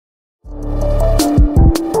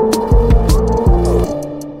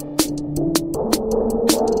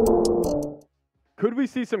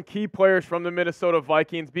see some key players from the Minnesota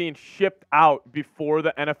Vikings being shipped out before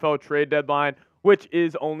the NFL trade deadline, which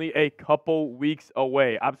is only a couple weeks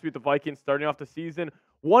away. Obviously, with the Vikings starting off the season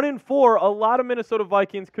 1-4, a lot of Minnesota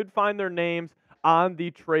Vikings could find their names on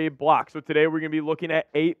the trade block. So today we're going to be looking at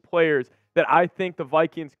 8 players that I think the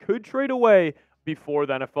Vikings could trade away before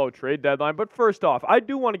the NFL trade deadline. But first off, I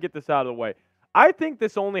do want to get this out of the way. I think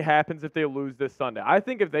this only happens if they lose this Sunday. I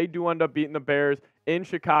think if they do end up beating the Bears in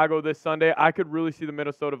Chicago this Sunday, I could really see the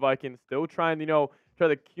Minnesota Vikings still trying, try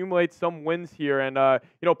to accumulate some wins here and,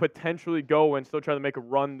 potentially go and still try to make a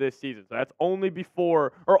run this season. So that's only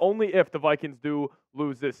before or only if the Vikings do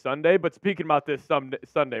lose this Sunday. But speaking about this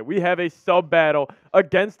Sunday, we have a sub battle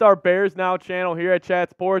against our Bears Now channel here at Chat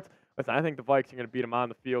Sports. Listen, I think the Vikings are going to beat them on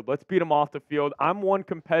the field. Let's beat them off the field. I'm one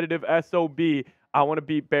competitive SOB. I want to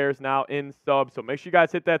beat Bears Now in subs. So make sure you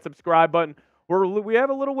guys hit that subscribe button. We have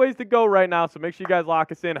a little ways to go right now, so make sure you guys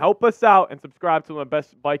lock us in. Help us out and subscribe to one of the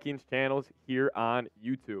best Vikings channels here on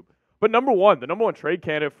YouTube. But the number one trade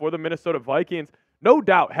candidate for the Minnesota Vikings, no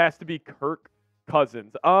doubt, has to be Kirk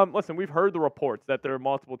Cousins. Listen, we've heard the reports that there are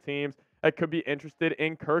multiple teams that could be interested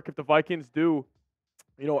in Kirk if the Vikings do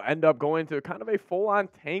end up going to kind of a full-on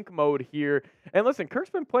tank mode here. And listen, Kirk's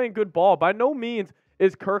been playing good ball. By no means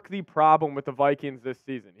is Kirk the problem with the Vikings this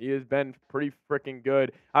season. He has been pretty freaking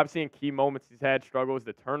good. Obviously, in key moments, he's had struggles.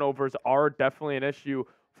 The turnovers are definitely an issue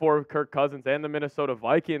for Kirk Cousins and the Minnesota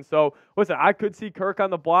Vikings. So, listen, I could see Kirk on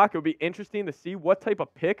the block. It would be interesting to see what type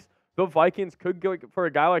of picks the Vikings could get for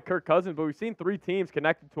a guy like Kirk Cousins, but we've seen 3 teams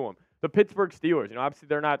connected to him. The Pittsburgh Steelers, obviously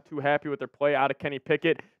they're not too happy with their play out of Kenny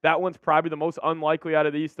Pickett. That one's probably the most unlikely out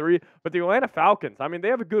of these 3. But the Atlanta Falcons, they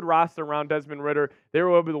have a good roster around Desmond Ridder. They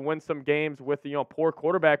were able to win some games with poor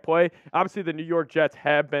quarterback play. Obviously, the New York Jets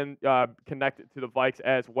have been connected to the Vikes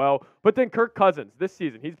as well. But then Kirk Cousins, this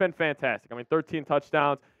season, he's been fantastic. 13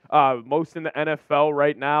 touchdowns. Most in the NFL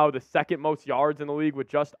right now, the second most yards in the league with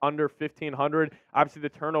just under 1,500. Obviously, the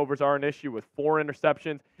turnovers are an issue with 4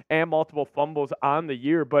 interceptions and multiple fumbles on the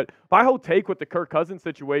year. But my whole take with the Kirk Cousins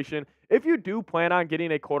situation, if you do plan on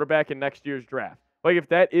getting a quarterback in next year's draft, if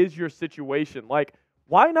that is your situation,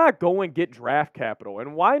 why not go and get draft capital?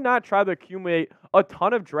 And why not try to accumulate a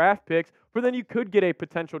ton of draft picks for then you could get a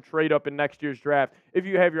potential trade up in next year's draft if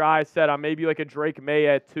you have your eyes set on maybe like a Drake May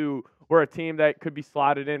at 2 or a team that could be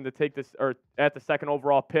slotted in to take this or at the second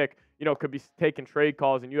overall pick, could be taking trade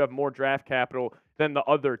calls and you have more draft capital than the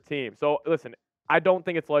other team. So listen, I don't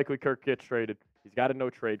think it's likely Kirk gets traded. He's got a no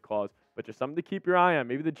trade clause, but just something to keep your eye on.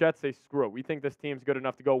 Maybe the Jets say, screw it. We think this team's good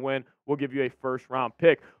enough to go win. We'll give you a first-round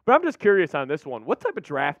pick. But I'm just curious on this one. What type of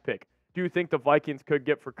draft pick do you think the Vikings could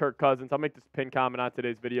get for Kirk Cousins? I'll make this pin comment on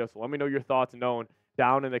today's video, so let me know your thoughts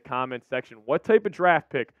down in the comments section. What type of draft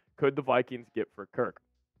pick could the Vikings get for Kirk?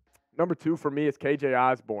 Number 2 for me is K.J.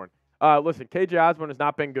 Osborn. Listen, K.J. Osborn has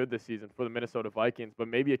not been good this season for the Minnesota Vikings, but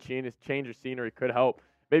maybe a change of scenery could help.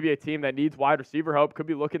 Maybe a team that needs wide receiver help could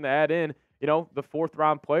be looking to add in, the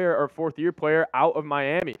 4th-round player or 4th-year player out of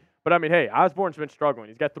Miami. But, hey, Osborn's been struggling.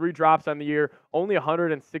 He's got 3 drops on the year, only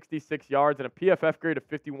 166 yards, and a PFF grade of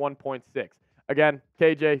 51.6. Again,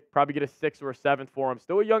 KJ, probably get a 6th or a 7th for him.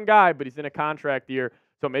 Still a young guy, but he's in a contract year,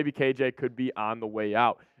 so maybe KJ could be on the way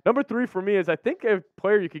out. Number 3 for me is I think a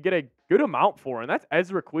player you could get a good amount for, and that's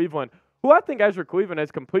Ezra Cleveland, who I think Ezra Cleveland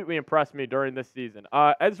has completely impressed me during this season.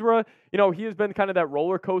 Ezra, he has been kind of that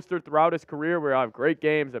roller coaster throughout his career where I have great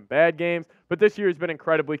games and bad games, but this year he's been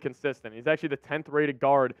incredibly consistent. He's actually the 10th rated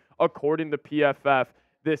guard according to PFF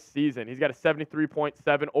this season. He's got a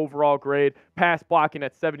 73.7 overall grade, pass blocking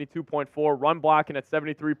at 72.4, run blocking at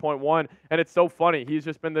 73.1, and it's so funny. He's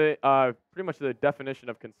just been the pretty much the definition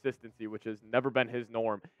of consistency, which has never been his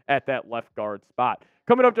norm at that left guard spot.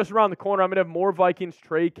 Coming up just around the corner, I'm going to have more Vikings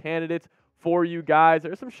trade candidates for you guys.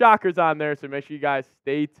 There's some shockers on there, so make sure you guys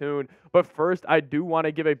stay tuned. But first, I do want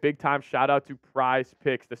to give a big-time shout-out to Prize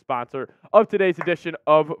Picks, the sponsor of today's edition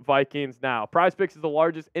of Vikings Now. Prize Picks is the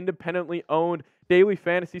largest independently owned daily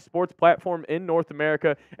fantasy sports platform in North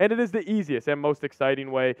America, and it is the easiest and most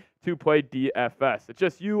exciting way to play DFS. It's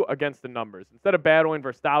just you against the numbers. Instead of battling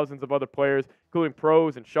versus thousands of other players, including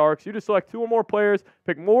pros and sharks, you just select 2 or more players,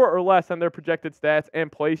 pick more or less on their projected stats,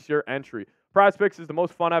 and place your entry. Prize Picks is the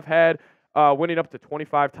most fun I've had, winning up to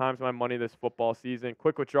 25 times my money this football season.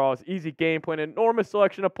 Quick withdrawals, easy gameplay, an enormous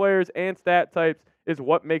selection of players and stat types is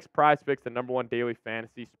what makes Prize Picks the #1 daily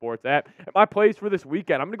fantasy sports app. And my plays for this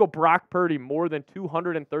weekend, I'm going to go Brock Purdy, more than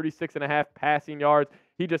 236.5 passing yards.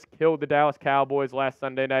 He just killed the Dallas Cowboys last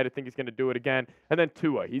Sunday night. I think he's going to do it again. And then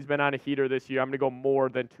Tua, he's been on a heater this year. I'm going to go more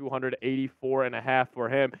than 284.5 for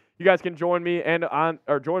him. You guys can join me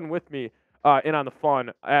join with me in on the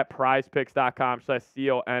fun at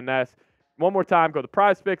prizepicks.com/CONS. one more time, go to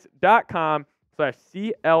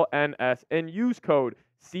prizepicks.com/CLNS and use code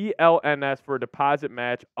CLNS for a deposit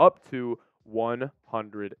match up to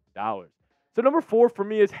 $100. So number 4 for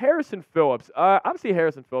me is Harrison Phillips. Obviously,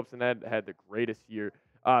 Harrison Phillips had the greatest year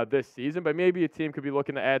this season, but maybe a team could be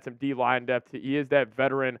looking to add some D-line depth. He is that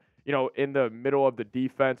veteran, in the middle of the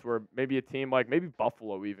defense where maybe a team like maybe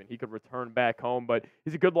Buffalo even, he could return back home, but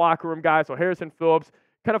he's a good locker room guy. So Harrison Phillips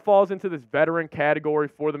kind of falls into this veteran category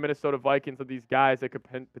for the Minnesota Vikings of these guys that could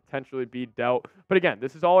potentially be dealt. But again,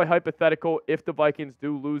 this is all a hypothetical if the Vikings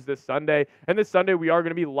do lose this Sunday. And this Sunday, we are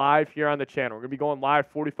going to be live here on the channel. We're going to be going live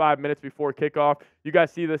 45 minutes before kickoff. You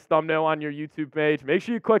guys see this thumbnail on your YouTube page. Make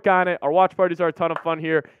sure you click on it. Our watch parties are a ton of fun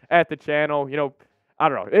here at the channel. I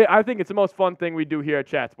don't know. I think it's the most fun thing we do here at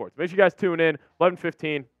Chat Sports. Make sure you guys tune in.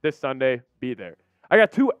 11:15 this Sunday. Be there. I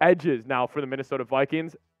got 2 edges now for the Minnesota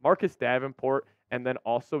Vikings. Marcus Davenport and then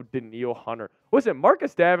also Danielle Hunter. Listen,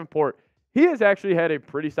 Marcus Davenport, he has actually had a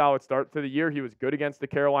pretty solid start to the year. He was good against the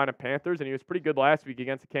Carolina Panthers, and he was pretty good last week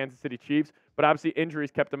against the Kansas City Chiefs, but obviously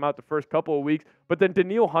injuries kept him out the first couple of weeks. But then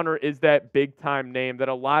Danielle Hunter is that big-time name that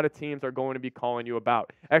a lot of teams are going to be calling you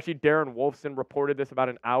about. Actually, Darren Wolfson reported this about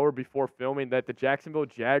an hour before filming that the Jacksonville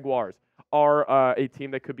Jaguars are a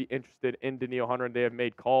team that could be interested in Danielle Hunter, and they have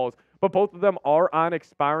made calls. But both of them are on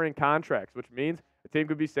expiring contracts, which means the team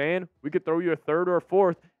could be saying, we could throw you a 3rd or a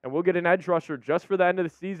 4th, and we'll get an edge rusher just for the end of the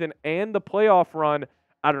season and the playoff run.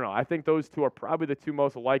 I don't know. I think those 2 are probably the 2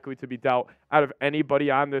 most likely to be dealt out of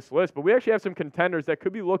anybody on this list. But we actually have some contenders that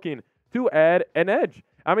could be looking to add an edge.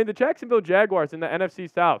 I mean, the Jacksonville Jaguars in the NFC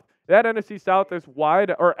South. That NFC South is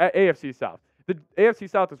wide, or AFC South. The AFC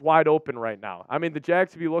South is wide open right now. I mean, the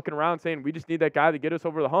Jags could be looking around saying, we just need that guy to get us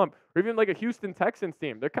over the hump. Or even like a Houston Texans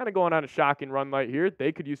team. They're kind of going on a shocking run right here.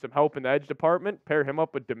 They could use some help in the edge department. Pair him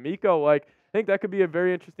up with D'Amico. I think that could be a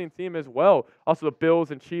very interesting team as well. Also, the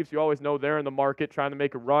Bills and Chiefs, you always know they're in the market trying to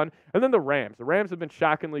make a run. And then the Rams. The Rams have been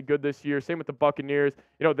shockingly good this year. Same with the Buccaneers.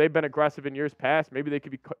 They've been aggressive in years past. Maybe they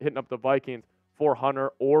could be hitting up the Vikings for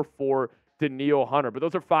Hunter or for Danielle Hunter. But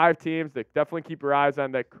those are 5 teams that definitely keep your eyes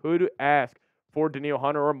on that could ask for Danielle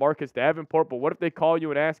Hunter or Marcus Davenport. But what if they call you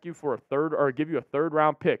and ask you for a 3rd or give you a 3rd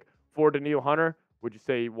round pick for Danielle Hunter? Would you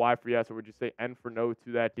say Y for yes or would you say N for no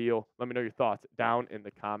to that deal? Let me know your thoughts down in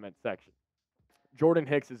the comment section. Jordan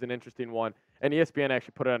Hicks is an interesting one, and ESPN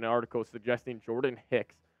actually put out an article suggesting Jordan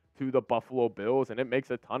Hicks to the Buffalo Bills, and it makes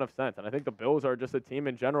a ton of sense. And I think the Bills are just a team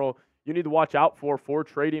in general you need to watch out for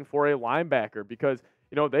trading for a linebacker because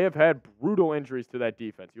they have had brutal injuries to that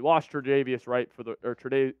defense. You lost Tre'Davious White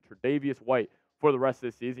for the rest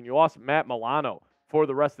of the season. You lost Matt Milano for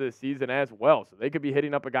the rest of the season as well. So they could be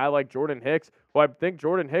hitting up a guy like Jordan Hicks, who I think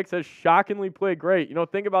Jordan Hicks has shockingly played great.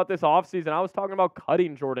 Think about this offseason. I was talking about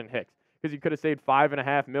cutting Jordan Hicks because you could have saved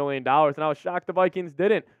 $5.5 million, and I was shocked the Vikings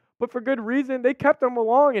didn't. But for good reason, they kept him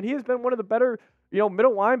along, and he has been one of the better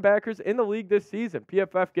middle linebackers in the league this season.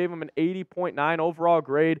 PFF gave him an 80.9 overall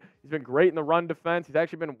grade. He's been great in the run defense. He's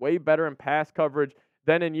actually been way better in pass coverage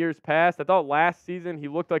than in years past. I thought last season he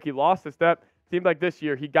looked like he lost a step. Seemed like this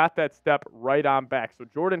year he got that step right on back. So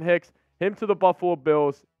Jordan Hicks, him to the Buffalo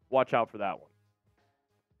Bills. Watch out for that one.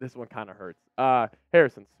 This one kind of hurts.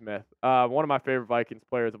 Harrison Smith, one of my favorite Vikings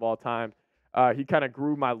players of all time. He kind of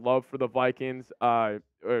grew my love for the Vikings.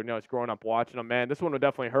 It's growing up watching them. Man, this one would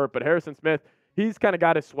definitely hurt. But Harrison Smith, he's kind of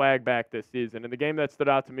got his swag back this season. And the game that stood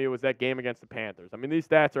out to me was that game against the Panthers. I mean, these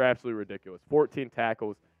stats are absolutely ridiculous. 14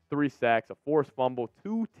 tackles, 3 sacks, a forced fumble,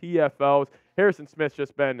 2 TFLs. Harrison Smith's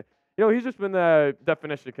just been, he's just been the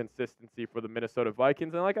definition of consistency for the Minnesota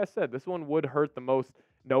Vikings. And like I said, this one would hurt the most,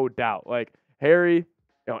 no doubt. Like Harry,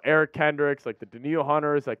 Eric Kendricks, like the Danielle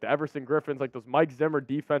Hunters, like the Everson Griffins, like those Mike Zimmer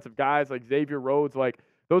defensive guys, like Xavier Rhodes, like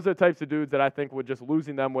those are the types of dudes that I think would just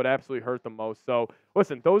losing them would absolutely hurt the most. So,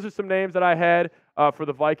 listen, those are some names that I had for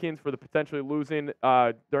the Vikings for the potentially losing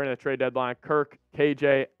during the trade deadline. Kirk,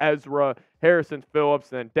 KJ, Ezra, Harrison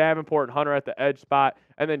Phillips, and then Davenport and Hunter at the edge spot,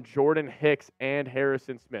 and then Jordan Hicks and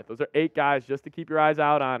Harrison Smith. Those are 8 guys just to keep your eyes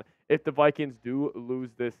out on if the Vikings do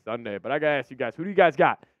lose this Sunday. But I got to ask you guys, who do you guys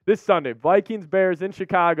got this Sunday? Vikings, Bears in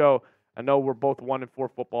Chicago. I know we're both 1-4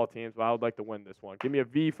 football teams, but I would like to win this one. Give me a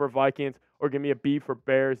V for Vikings or give me a B for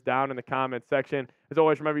Bears down in the comments section. As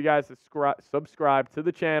always, remember you guys to subscribe to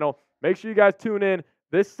the channel. Make sure you guys tune in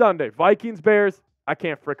this Sunday. Vikings, Bears. I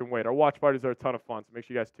can't freaking wait. Our watch parties are a ton of fun, so make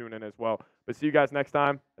sure you guys tune in as well. But see you guys next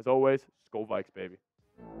time. As always, Skol Vikes, baby.